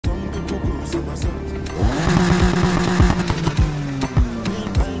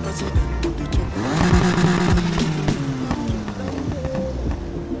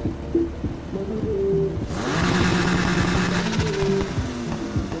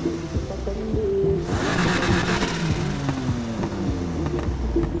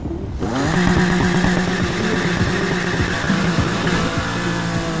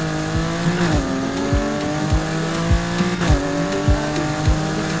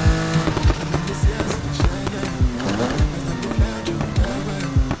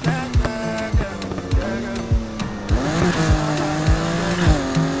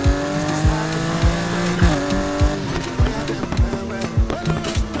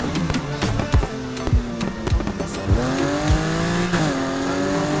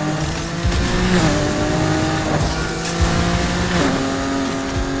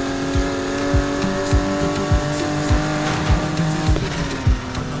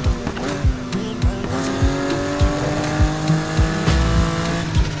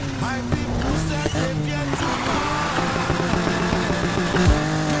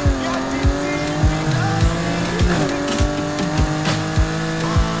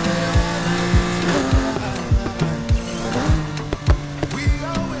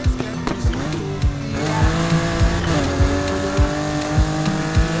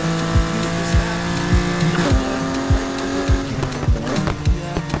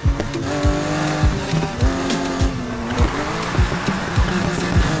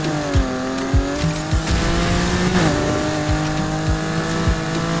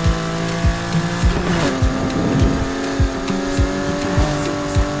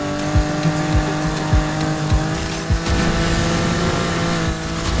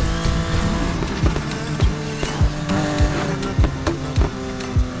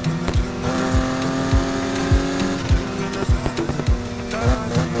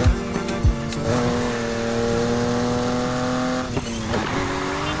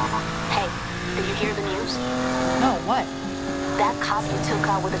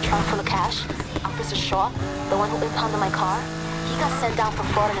The one who impounded my car, he got sent down for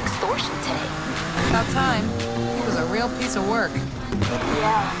fraud and extortion today. About time. He was a real piece of work.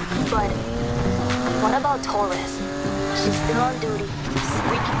 Yeah, but what about Torres? She's still on duty,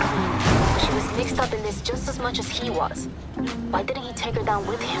 squeaky clean, but she was mixed up in this just as much as he was. Why didn't he take her down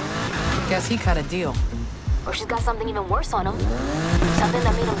with him? Guess he cut a deal. Or she's got something even worse on him. Something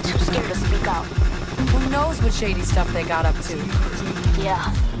that made him too scared to speak out. Who knows what shady stuff they got up to?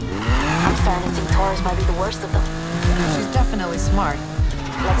 Yeah. I'm starting to think Torres might be the worst of them. She's definitely smart.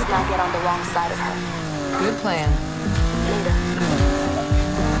 Let's not get on the wrong side of her. Good plan. Later.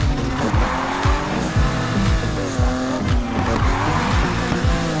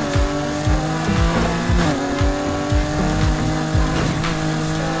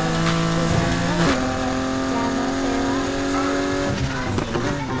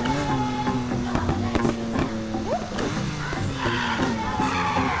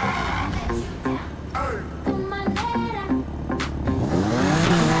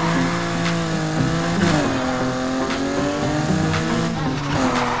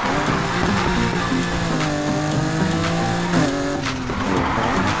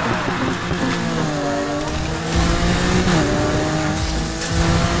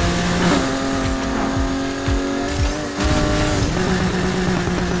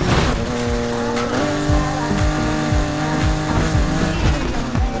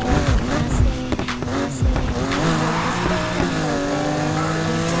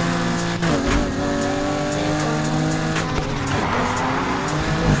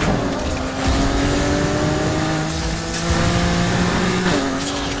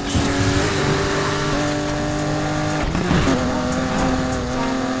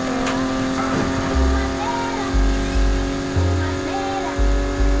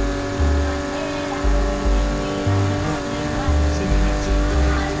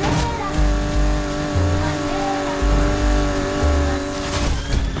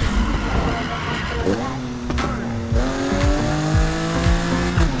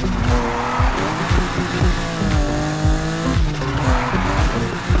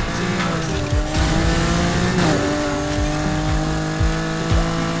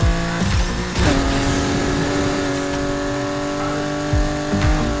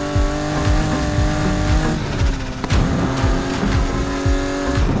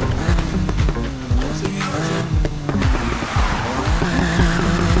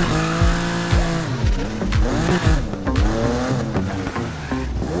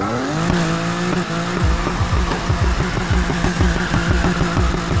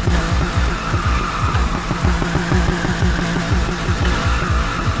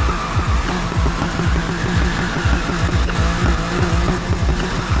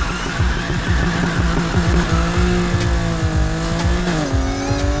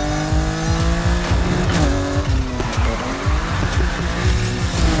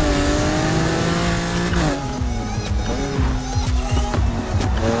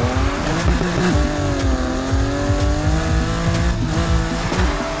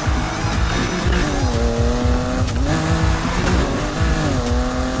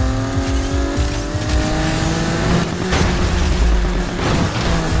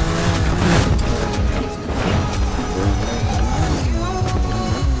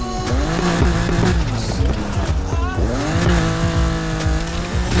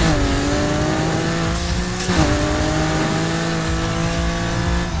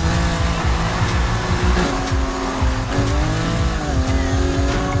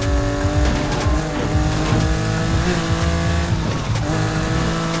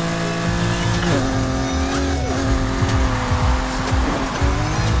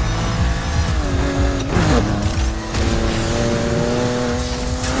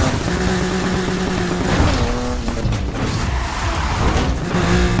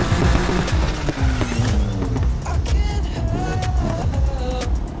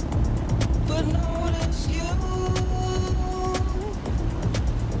 would know